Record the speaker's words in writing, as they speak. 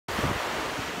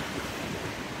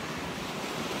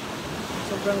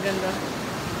Sobrang ganda.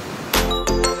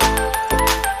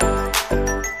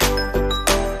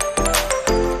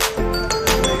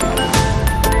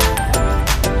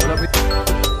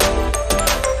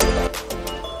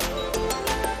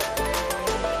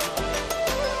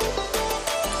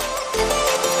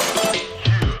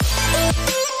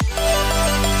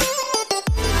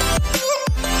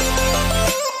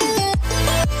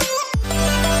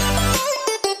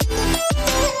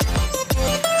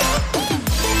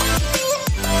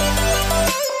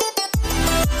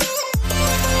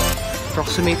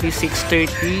 Approximately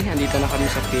 6:30, andito na kami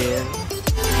sa pier.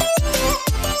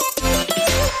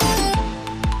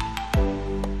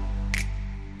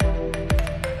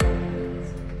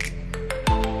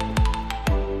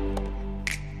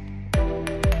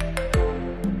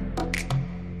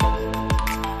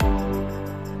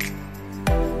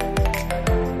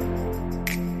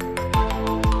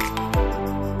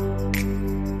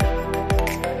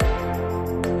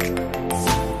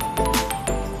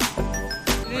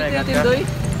 Doy,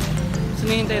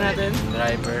 sumihintay natin.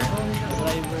 Driver.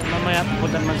 Mamaya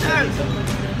pupunta naman sila dito.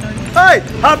 Hey!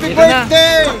 Happy dito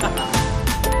birthday!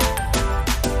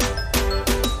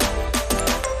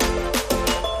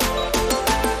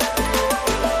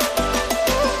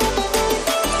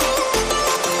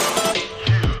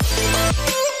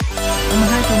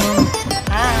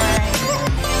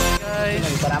 Hi!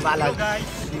 Guys! Hello guys!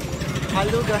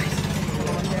 Hello guys!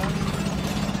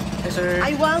 Hey sir!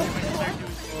 I want.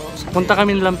 Punta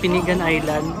kami ng Lampinigan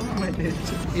Island.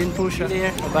 Yun po siya.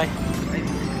 Bye-bye.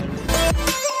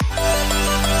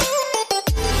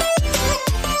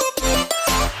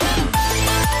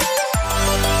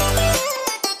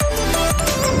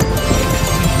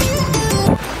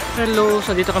 Hello,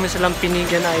 so dito kami sa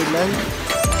Lampinigan Island.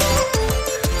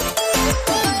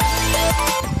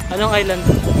 Anong island?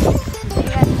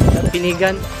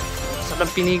 Lampinigan. Sa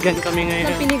Lampinigan kami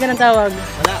ngayon. Lampinigan ang tawag.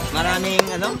 Wala, maraming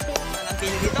ano?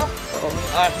 Pili dito? Oo.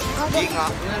 Hindi nga.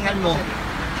 Ilangan mo.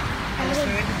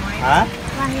 Ha?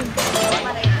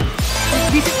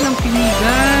 This is ng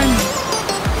Pinigan.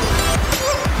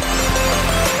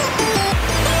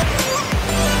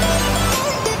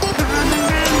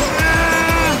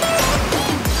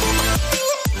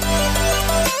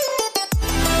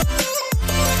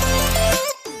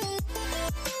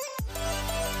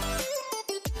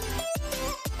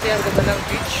 Ang ganda ng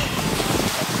beach.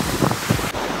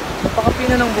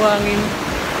 Napakapina ng buhangin.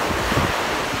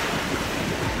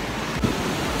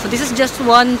 So this is just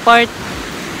one part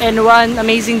and one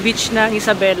amazing beach ng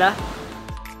Isabela.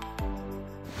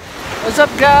 What's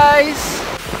up guys?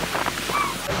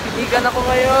 Lampinigan ako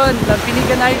ngayon.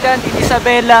 Lampinigan Island in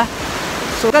Isabela.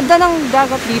 So ganda ng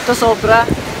dagat dito sobra.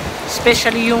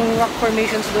 Especially yung rock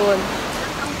formations doon.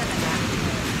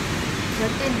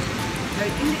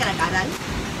 13. Hindi ka nag-aral?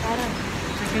 Aral.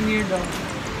 Second year daw.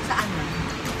 Saan na?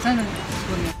 Sana?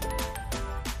 School na.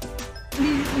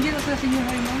 Hindi na sa senior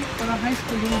high mo. Parang high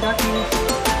school yung dati yung...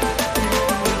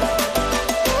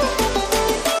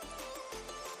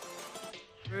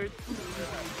 Bert.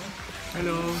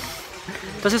 Hello.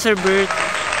 Ito si Sir Bert.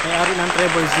 May-ari ng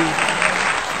Trevor Z.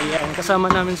 Ayan. Kasama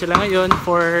namin sila ngayon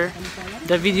for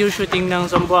the video shooting ng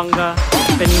Zamboanga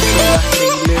Peninsula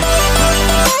trailer.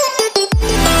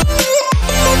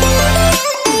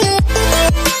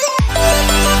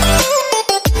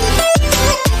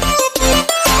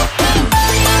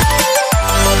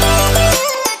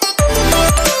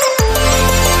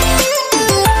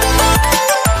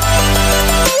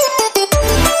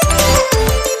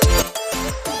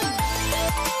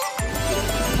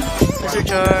 Mr.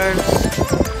 Charles.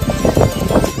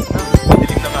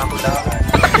 Dilim na nga ako lahat.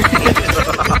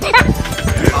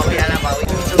 Bawi na lang, bawi.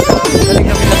 Galing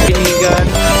kami ng Pinigan.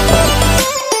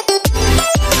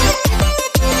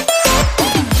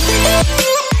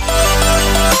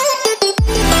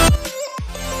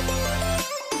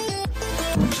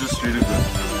 This is really good.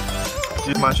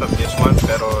 Not much of this one,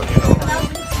 pero you know,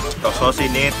 the sauce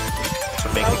in it to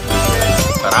make it good.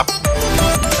 Sarap.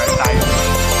 Kaya tayo.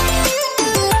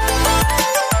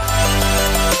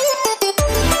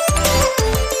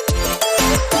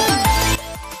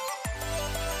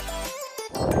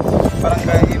 Parang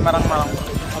kaya marang-marang.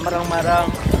 Marang-marang.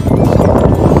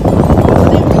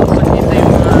 Dito yung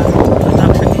mga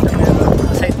attraction dito meron.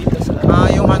 Site dito sa...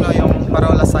 Yung ano, yung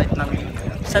Parola site namin.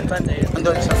 Saan ba tayo?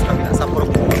 Andun siya sa kabila, sa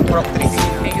Prop 3.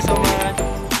 Thank you so much.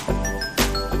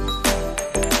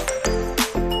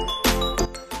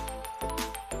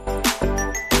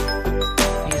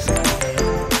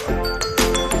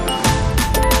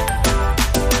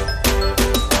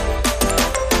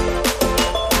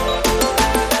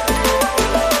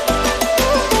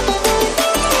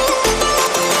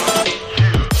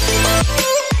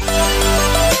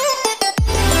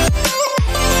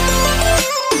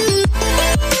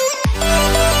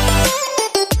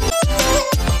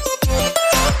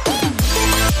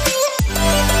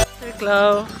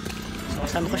 Baklaw. So,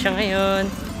 kasama ko siya ngayon.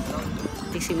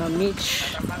 Pati si Ma'am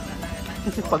Mitch.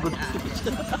 Pagod.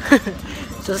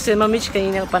 So si Ma'am Mitch,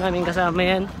 kanina pa namin kasama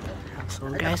yan. So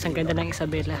guys, ang ganda ng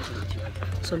Isabela.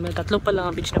 So may tatlo pa lang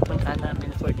ang beach na punta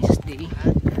namin for this day.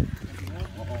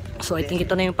 So I think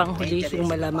ito na yung panghuli, yung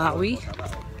Malamawi.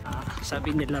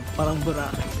 Sabi nila parang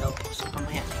Boracay daw. So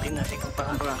kamaya tingnan natin kung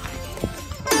parang Boracay.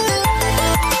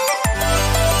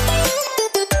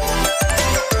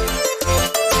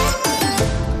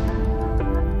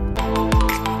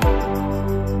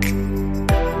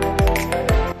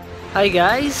 Hi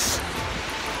guys!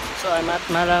 So I'm at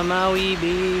Malamawi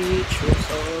Beach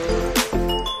Resort.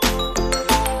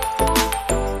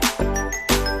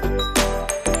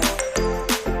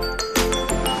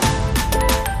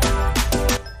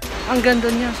 Ang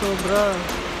ganda niya, sobra.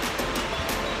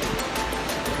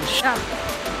 Siya.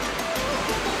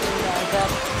 Ang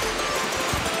dagat.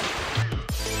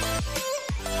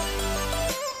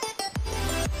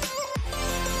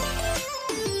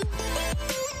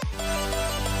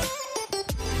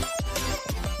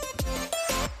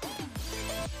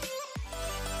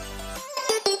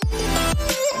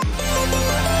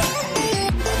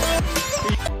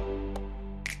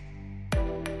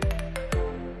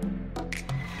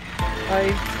 Hi,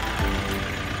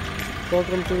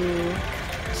 welcome to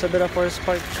Isabela Forest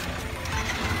Park.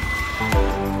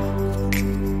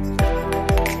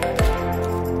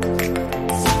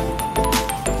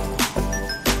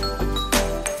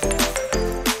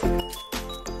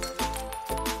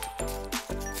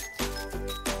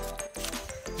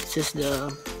 This is the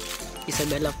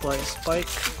Isabela Forest Park.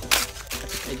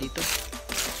 Kasi tayo dito.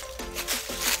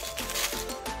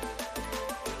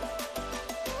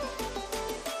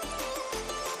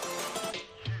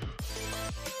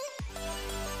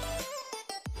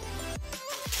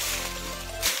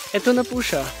 Ito na po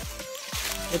siya.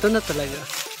 Ito na talaga.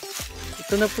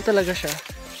 Ito na po talaga siya.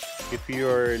 If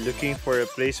you're looking for a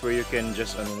place where you can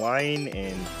just unwind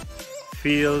and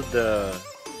feel the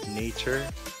nature,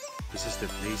 this is the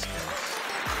place, guys.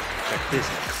 Check this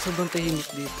out. Sobrang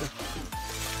tahimik dito.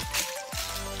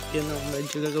 Yan o,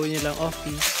 medyo gagawin niyo lang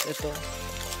office. Ito.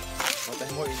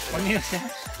 Ano yun siya?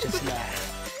 Just like.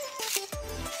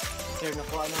 Sir,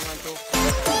 nakuha naman ito.